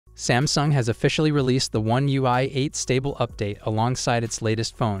Samsung has officially released the One UI 8 stable update alongside its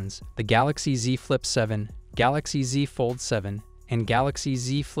latest phones, the Galaxy Z Flip 7, Galaxy Z Fold 7, and Galaxy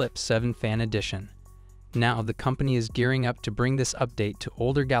Z Flip 7 Fan Edition. Now, the company is gearing up to bring this update to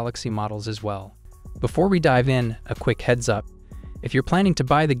older Galaxy models as well. Before we dive in, a quick heads up. If you're planning to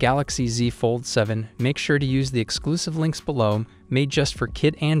buy the Galaxy Z Fold 7, make sure to use the exclusive links below, made just for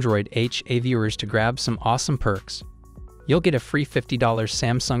Kid Android HA viewers to grab some awesome perks. You'll get a free $50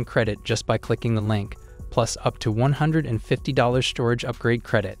 Samsung credit just by clicking the link, plus up to $150 storage upgrade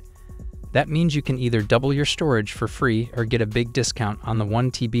credit. That means you can either double your storage for free or get a big discount on the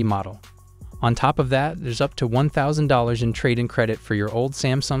 1TB model. On top of that, there's up to $1,000 in trade-in credit for your old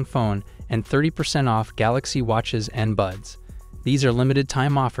Samsung phone and 30% off Galaxy watches and buds. These are limited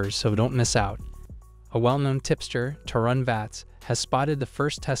time offers, so don't miss out. A well-known tipster, Tarun Vats, has spotted the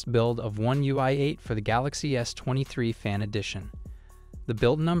first test build of One UI 8 for the Galaxy S23 Fan Edition. The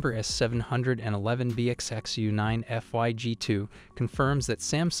build number S711BXXU9FYG2 confirms that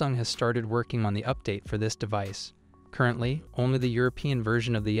Samsung has started working on the update for this device. Currently, only the European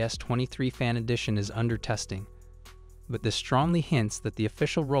version of the S23 Fan Edition is under testing, but this strongly hints that the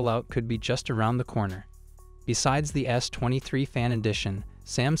official rollout could be just around the corner. Besides the S23 Fan Edition,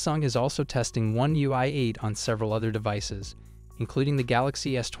 Samsung is also testing One UI 8 on several other devices, including the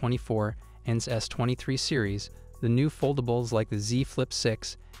Galaxy S24 and S23 series, the new foldables like the Z Flip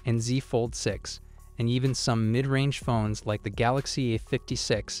 6 and Z Fold 6, and even some mid-range phones like the Galaxy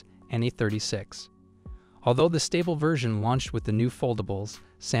A56 and A36. Although the stable version launched with the new foldables,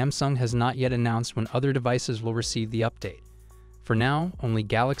 Samsung has not yet announced when other devices will receive the update. For now, only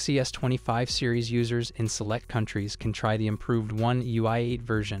Galaxy S25 series users in select countries can try the improved One UI 8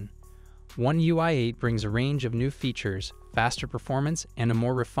 version. One UI 8 brings a range of new features, faster performance, and a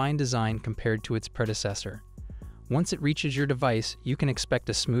more refined design compared to its predecessor. Once it reaches your device, you can expect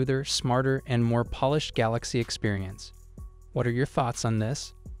a smoother, smarter, and more polished Galaxy experience. What are your thoughts on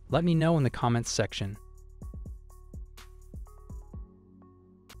this? Let me know in the comments section.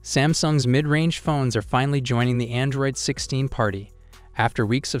 Samsung's mid-range phones are finally joining the Android 16 party. After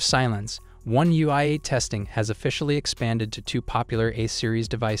weeks of silence, One UI 8 testing has officially expanded to two popular A-series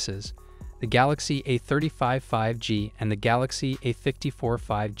devices, the Galaxy A35 5G and the Galaxy A54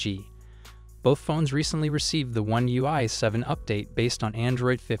 5G. Both phones recently received the One UI 7 update based on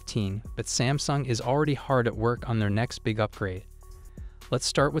Android 15, but Samsung is already hard at work on their next big upgrade. Let's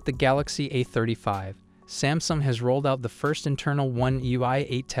start with the Galaxy A35. Samsung has rolled out the first internal One UI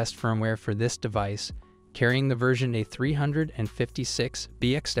 8 test firmware for this device, carrying the version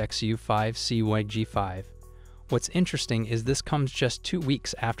A356BXXU5CYG5. What's interesting is this comes just 2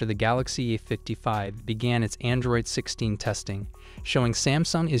 weeks after the Galaxy A55 began its Android 16 testing, showing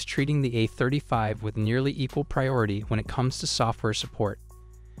Samsung is treating the A35 with nearly equal priority when it comes to software support.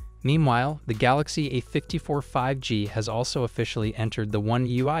 Meanwhile, the Galaxy A54 5G has also officially entered the One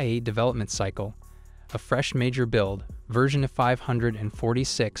UI 8 development cycle. A fresh major build, version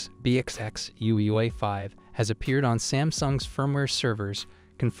 546BXXUUA5, has appeared on Samsung's firmware servers,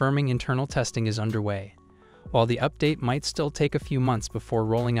 confirming internal testing is underway. While the update might still take a few months before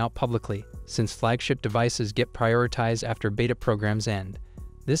rolling out publicly, since flagship devices get prioritized after beta programs end,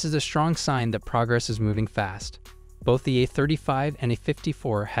 this is a strong sign that progress is moving fast. Both the A35 and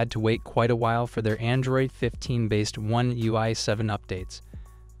A54 had to wait quite a while for their Android 15-based One UI 7 updates.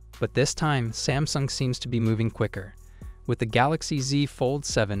 But this time, Samsung seems to be moving quicker, with the Galaxy Z Fold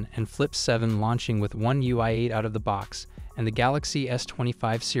 7 and Flip 7 launching with One UI 8 out of the box, and the Galaxy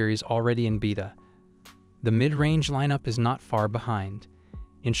S25 series already in beta. The mid-range lineup is not far behind.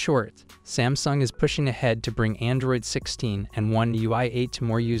 In short, Samsung is pushing ahead to bring Android 16 and One UI 8 to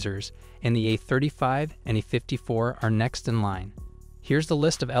more users, and the A35 and A54 are next in line. Here's the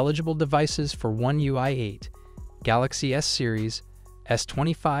list of eligible devices for One UI 8. Galaxy S series,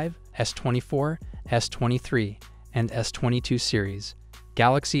 S25, S24, S23, and S22 series,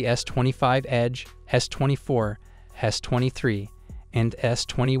 Galaxy S25 Edge, S24, S23, and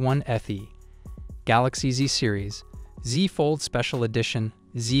S21 FE. Galaxy Z series, Z Fold Special Edition,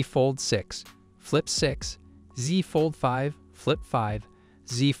 Z Fold 6, Flip 6, Z Fold 5, Flip 5,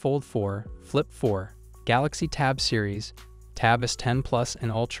 Z Fold 4, Flip 4, Galaxy Tab series, Tab S10 Plus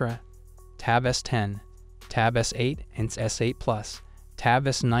and Ultra, Tab S10, Tab S8 and S8 Plus, Tab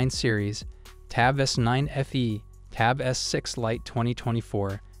S9 series, Tab S9 FE, Tab S6 Lite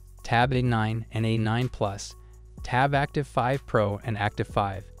 2024, Tab A9 and A9 Plus, Tab Active 5 Pro and Active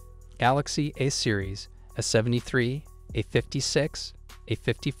 5, Galaxy A series, A73, A56,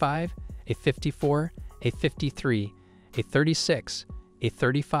 A55, A54, A53, A36,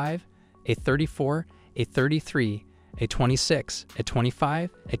 A35, A34, A33, A26, A25,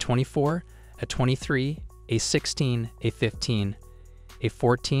 A24, A23, A16, A15,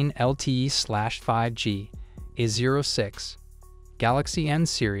 A14 LTE/5G, A06, Galaxy N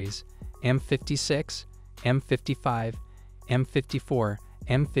series, M56, M55, M54,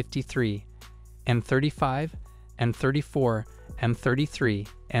 M53, M35, M34, M33,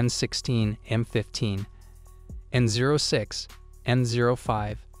 N16, M15, N06,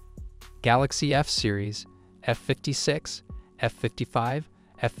 N05, Galaxy F series, F56, F55,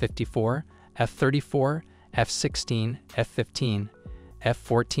 F54, F34, F16, F15,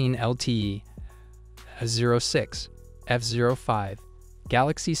 F14 LTE, F06, F05,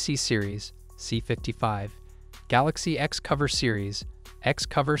 Galaxy C series, C55, Galaxy X Cover series, X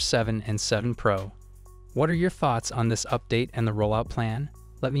Cover 7 and 7 Pro. What are your thoughts on this update and the rollout plan?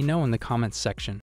 Let me know in the comments section.